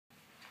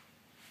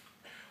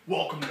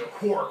Welcome to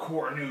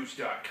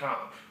HorrorCoreNews.com,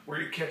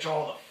 where you catch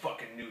all the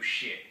fucking new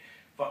shit.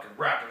 Fucking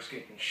rappers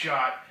getting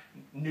shot,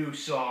 new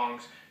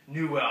songs,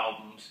 new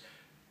albums,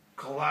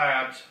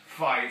 collabs,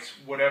 fights,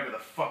 whatever the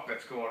fuck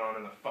that's going on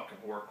in the fucking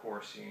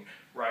horrorcore scene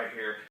right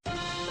here.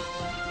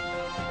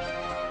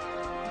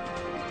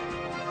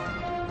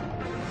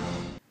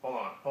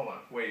 Hold on,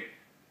 wait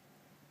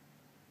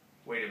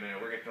a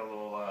minute, we're getting a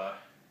little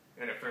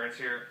interference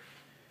here.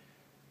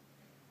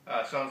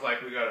 Sounds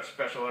like we got a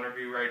special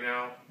interview right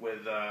now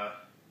with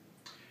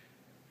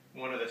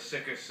one of the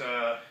sickest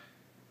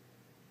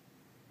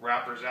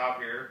rappers out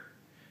here,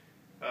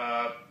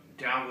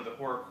 down with the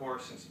horrorcore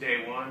since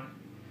day one,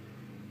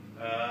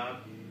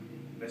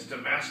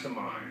 Mr.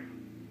 Mastamind.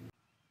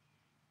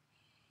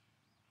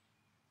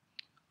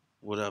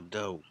 What up,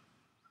 dope?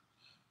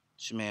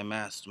 It's your man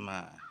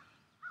Mastamind.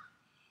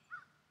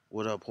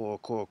 What up,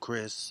 Horrorcore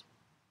Chris?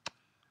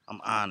 I'm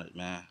honored,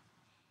 man,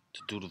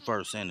 to do the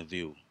first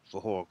interview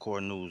for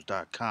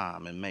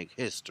HorrorCoreNews.com and make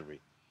history.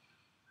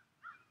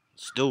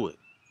 Let's do it.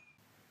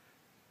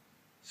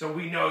 So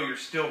we know you're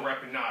still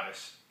repping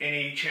Nodis.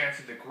 Any chance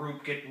of the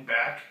group getting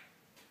back?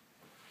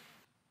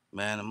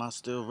 Man, am I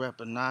still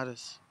repping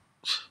Nodis?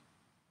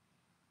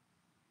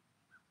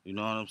 You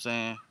know what I'm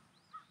saying?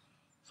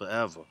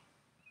 Forever.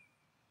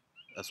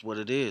 That's what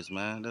it is,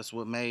 man. That's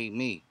what made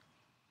me.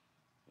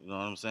 You know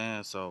what I'm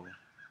saying? So,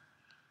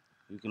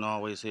 you can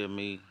always hear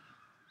me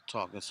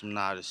talking some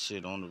Nodis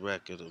shit on the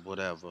record or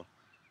whatever.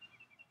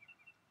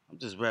 I'm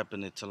just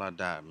repping it till I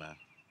die, man.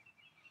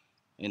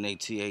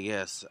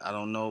 NATAS. I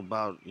don't know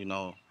about,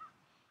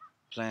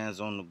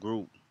 plans on the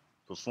group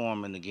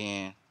performing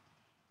again.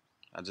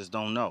 I just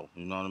don't know.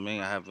 You know what I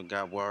mean? I haven't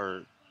got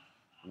word.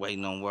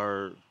 Waiting on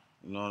word.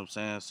 You know what I'm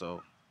saying?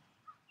 So,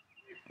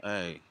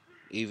 hey,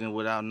 even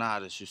without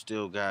Nodis, you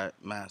still got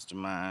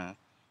Mastamind.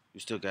 You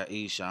still got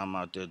Isham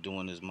out there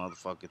doing his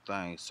motherfucking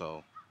thing.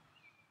 So,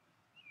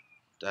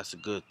 that's a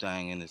good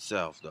thing in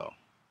itself, though.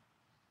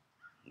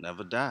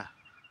 Never die.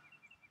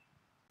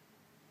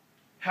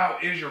 How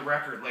is your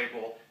record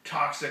label,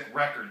 Toxic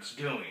Records,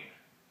 doing?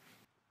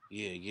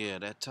 Yeah,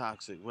 that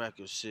toxic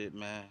record shit,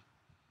 man.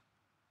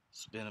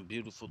 It's been a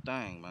beautiful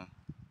thing, man.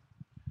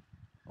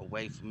 A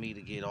way for me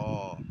to get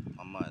all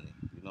my money,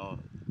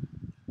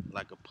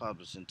 like a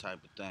publishing type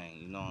of thing,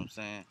 you know what I'm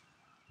saying?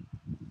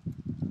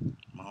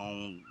 My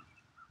own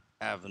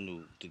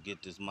avenue to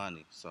get this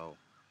money, so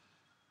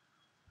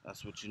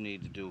that's what you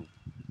need to do.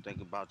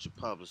 Think about your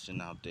publishing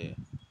out there.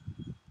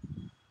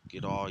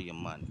 Get all your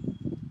money.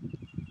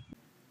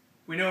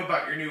 We know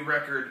about your new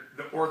record,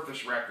 the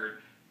Orthus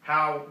record.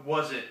 How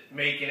was it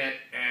making it,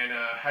 and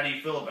how do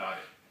you feel about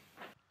it?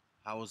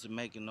 How was it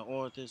making the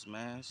Orthus,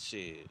 man?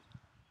 Shit.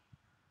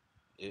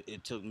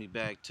 It took me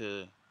back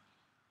to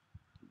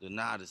the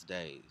Nodis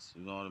days,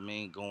 you know what I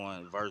mean?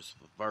 Going verse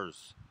for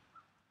verse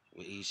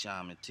with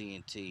Isham and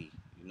TNT.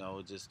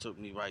 It just took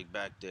me right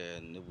back there,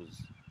 and it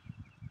was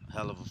a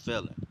hell of a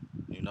feeling,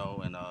 and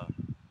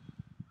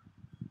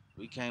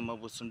we came up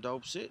with some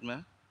dope shit,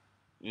 man.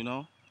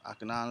 I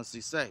can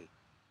honestly say.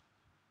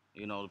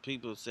 The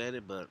people said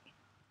it, but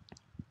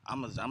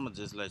I'ma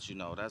just let you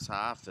know that's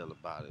how I feel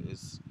about it.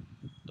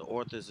 The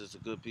Orthus is a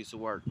good piece of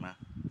work, man.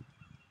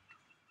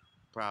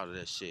 Proud of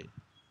that shit.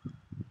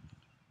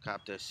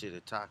 Cop that shit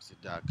at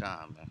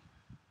toxic.com, man.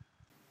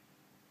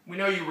 We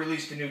know you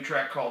released a new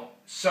track called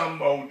Some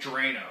Mo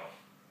Drano.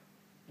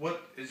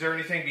 What is there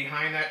anything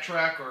behind that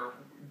track, or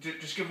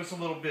just give us a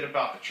little bit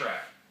about the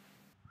track?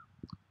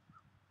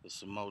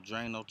 It's a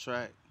Modrano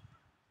track.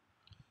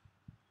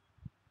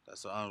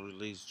 That's an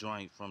unreleased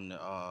joint from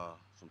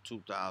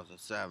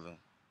 2007.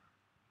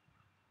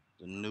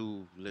 The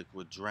new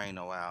Liquid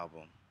Drano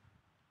album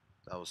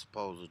that was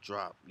supposed to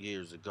drop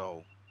years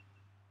ago,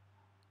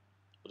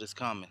 but it's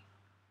coming.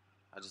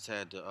 I just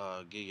had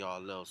to give y'all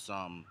a little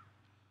something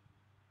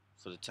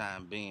for the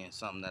time being,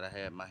 something that I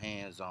had my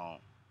hands on,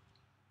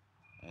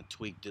 and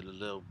tweaked it a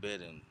little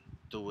bit and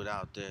threw it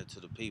out there to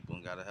the people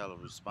and got a hell of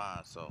a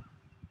response. So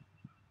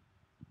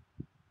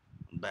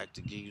I'm back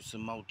to give you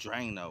some more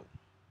Drano.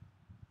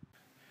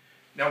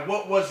 Now,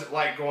 what was it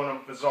like going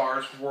on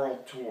Bizarre's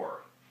world tour?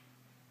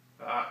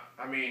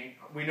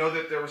 We know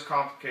that there was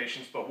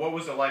complications, but what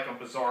was it like on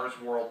Bizarre's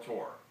world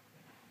tour?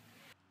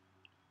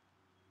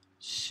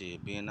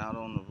 Shit, being out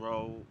on the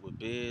road with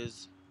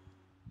Biz,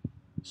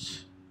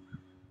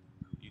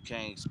 you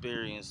can't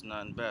experience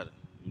nothing better.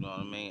 You know what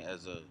I mean?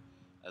 As an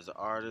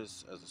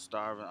artist, as a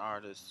starving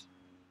artist,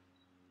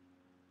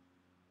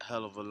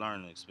 hell of a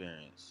learning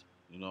experience.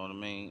 You know what I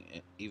mean?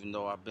 And even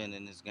though I've been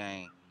in this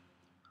game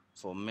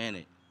for a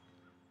minute,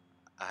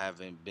 I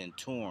haven't been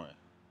touring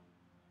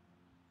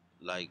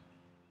like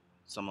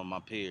some of my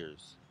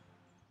peers.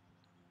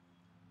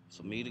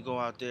 For me to go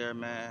out there,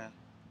 man,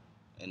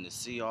 and to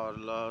see all the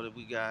love that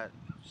we got,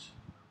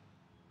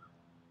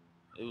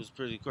 it was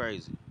pretty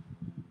crazy.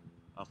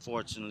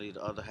 Unfortunately,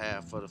 the other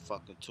half of the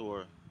fucking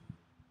tour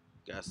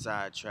got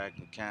sidetracked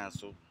and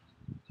canceled.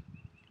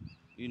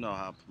 You know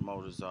how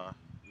promoters are,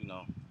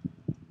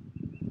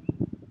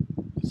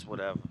 it's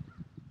whatever.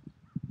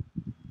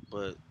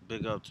 But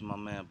big up to my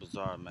man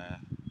Bizarre, man.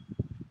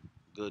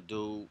 Good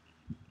dude,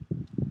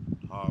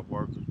 hard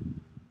worker.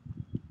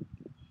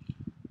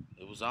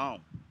 It was on.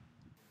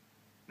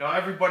 Now,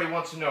 everybody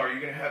wants to know, are you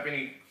going to have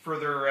any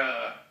further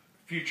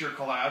future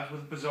collabs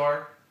with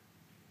Bizarre?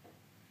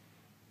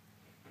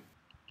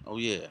 Oh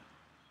yeah,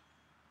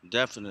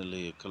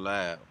 definitely a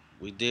collab.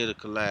 We did a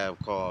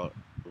collab called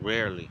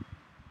Rarely,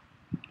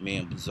 me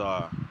and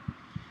Bizarre.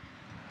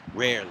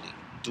 Rarely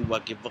do I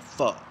give a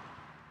fuck.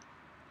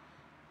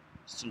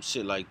 Some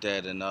shit like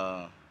that, and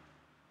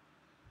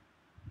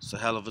it's a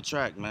hell of a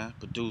track, man.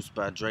 Produced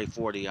by Dre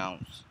 40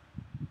 Ounce,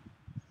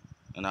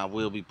 and I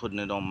will be putting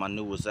it on my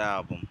newest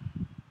album.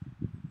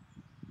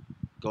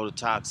 Go to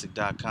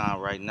toxic.com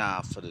right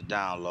now for the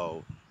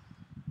download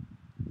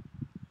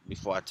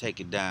before I take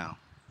it down.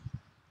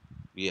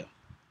 Yeah.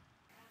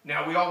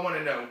 Now, we all want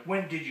to know,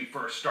 when did you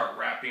first start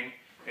rapping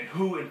and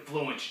who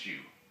influenced you?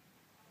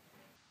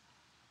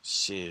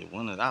 Shit,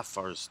 when did I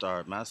first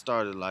start, man? I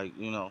started like,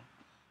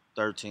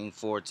 13,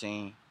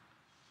 14.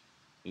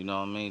 You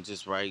know what I mean?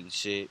 Just writing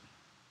shit.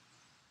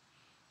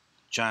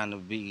 Trying to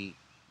be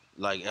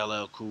like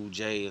LL Cool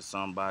J or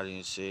somebody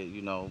and shit,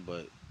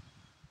 but,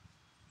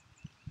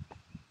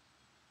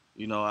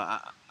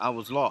 I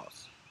was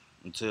lost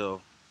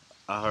until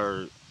I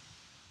heard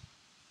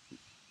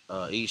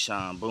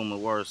Eshawn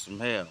booming words from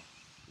hell.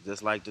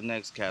 Just like the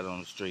next cat on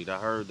the street. I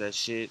heard that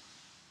shit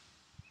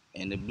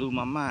and it blew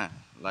my mind.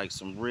 Like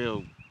some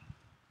real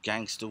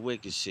gangster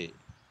wicked shit.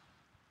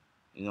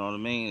 You know what I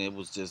mean? It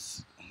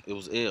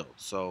was ill.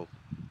 So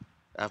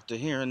after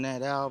hearing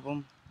that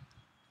album,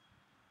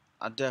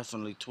 I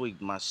definitely tweaked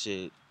my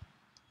shit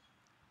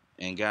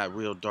and got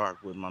real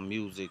dark with my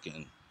music,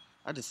 and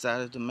I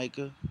decided to make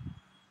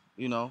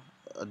you know,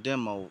 a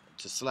demo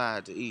to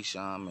slide to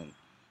Esham, and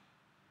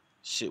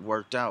shit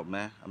worked out,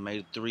 man. I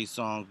made a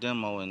 3-song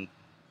demo and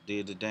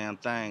did the damn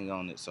thing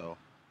on it, so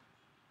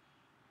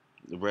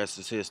the rest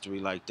is history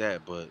like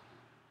that. But,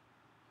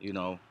 you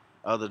know,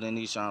 other than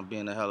Esham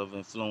being a hell of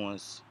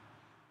influence,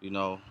 you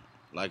know,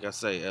 like I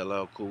say,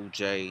 LL Cool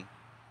J,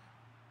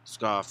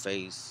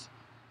 Scarface,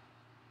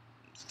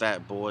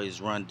 Fat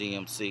Boys, Run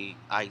DMC,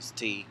 Ice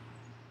T,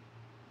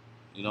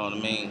 you know what I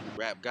mean?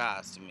 Rap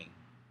guys to me.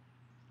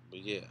 But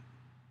yeah.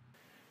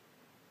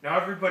 Now,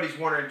 everybody's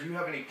wondering, do you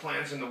have any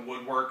plans in the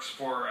woodworks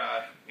for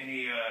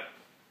any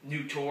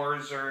new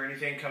tours or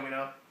anything coming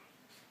up?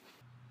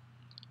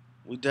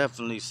 We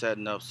definitely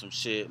setting up some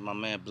shit. My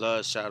man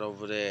Bloodshot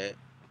over there at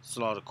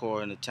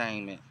Slaughtercore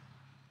Entertainment.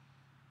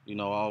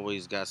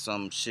 Always got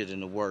some shit in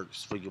the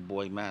works for your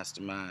boy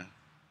Mastamind.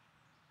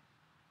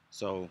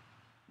 So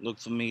look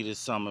for me this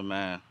summer,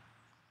 man.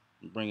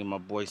 I'm bringing my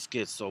boy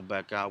Schizo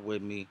back out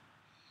with me.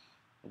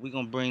 We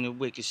gonna bring the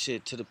wicked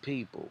shit to the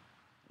people.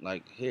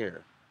 Like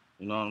here.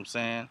 You know what I'm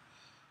saying?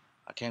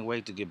 I can't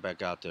wait to get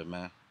back out there,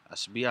 man. I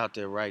should be out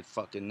there right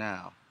fucking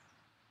now.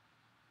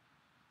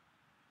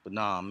 But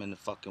nah, I'm in the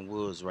fucking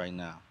woods right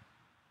now.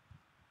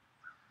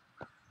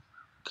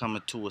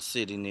 Coming to a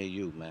city near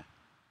you, man.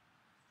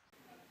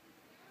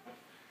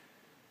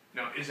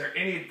 Now, is there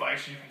any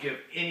advice you could give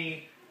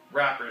any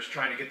rappers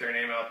trying to get their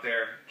name out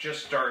there,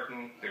 just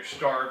starting, they're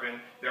starving,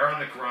 they're on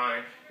the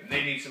grind, and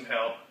they need some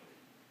help?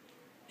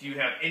 Do you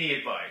have any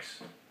advice?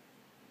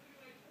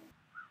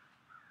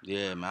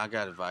 Yeah, man, I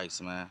got advice,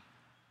 man.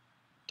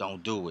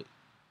 Don't do it.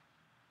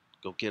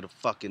 Go get a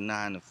fucking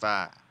 9 to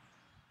 5.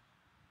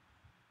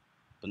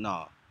 But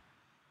nah,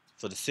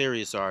 for the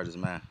serious artists,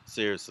 man,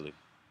 seriously,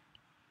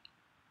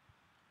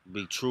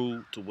 be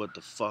true to what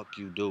the fuck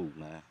you do,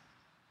 man.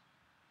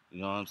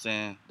 You know what I'm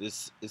saying?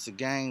 It's a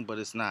game, but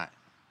it's not.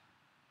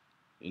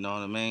 You know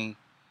what I mean?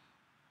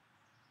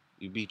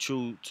 You be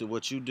true to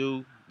what you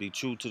do. Be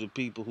true to the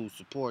people who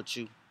support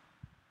you.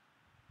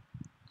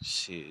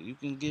 Shit, you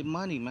can get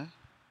money, man.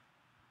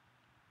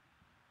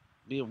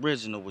 Be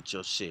original with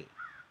your shit.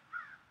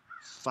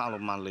 Follow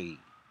my lead.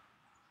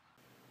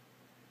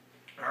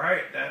 All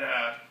right,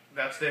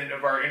 that's the end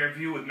of our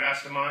interview with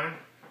Mastamind.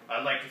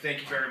 I'd like to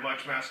thank you very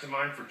much,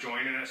 Mastamind, for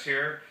joining us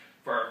here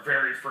for our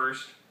very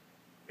first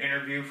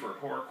interview for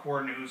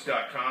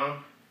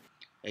HorrorCoreNews.com.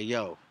 Hey,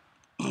 yo.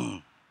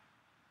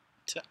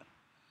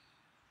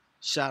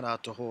 Shout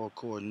out to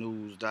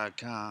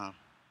HorrorCoreNews.com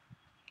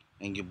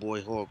and your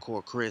boy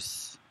Horrorcore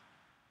Chris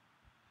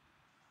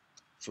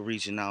for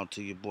reaching out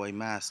to your boy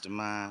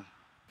Mastamind.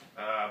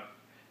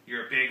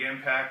 You're a big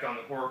impact on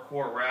the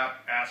horrorcore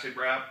rap, acid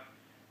rap,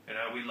 and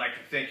we'd like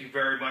to thank you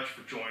very much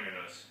for joining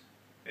us.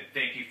 And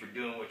thank you for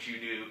doing what you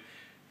do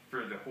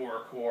for the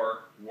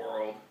horrorcore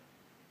world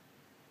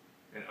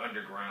and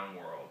underground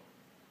world.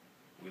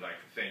 We'd like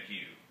to thank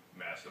you,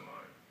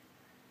 Mastamind.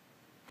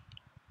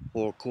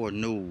 Horrorcore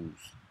News,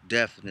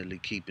 definitely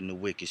keeping the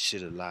wicked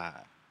shit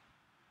alive.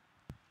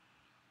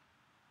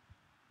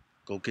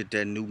 Go get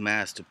that new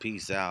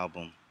Masterpiece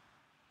album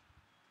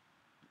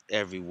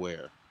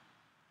everywhere.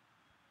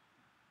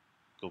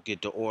 Go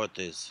get the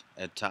authors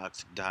at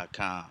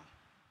toxic.com.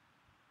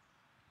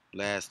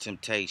 Last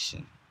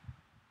Temptation,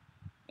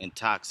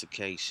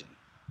 Intoxication,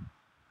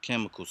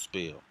 Chemical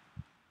Spill,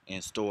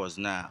 in stores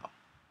now.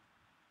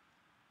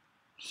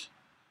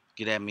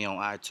 Get at me on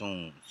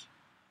iTunes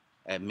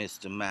at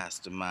Mr.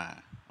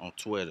 Mastermind, on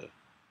Twitter,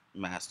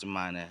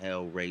 Mastermind and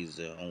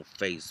Hellraiser, on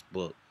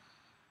Facebook.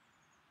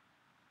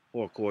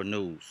 Horrorcore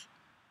News.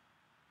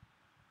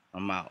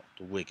 I'm out.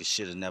 The wicked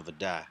shit'll never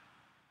die.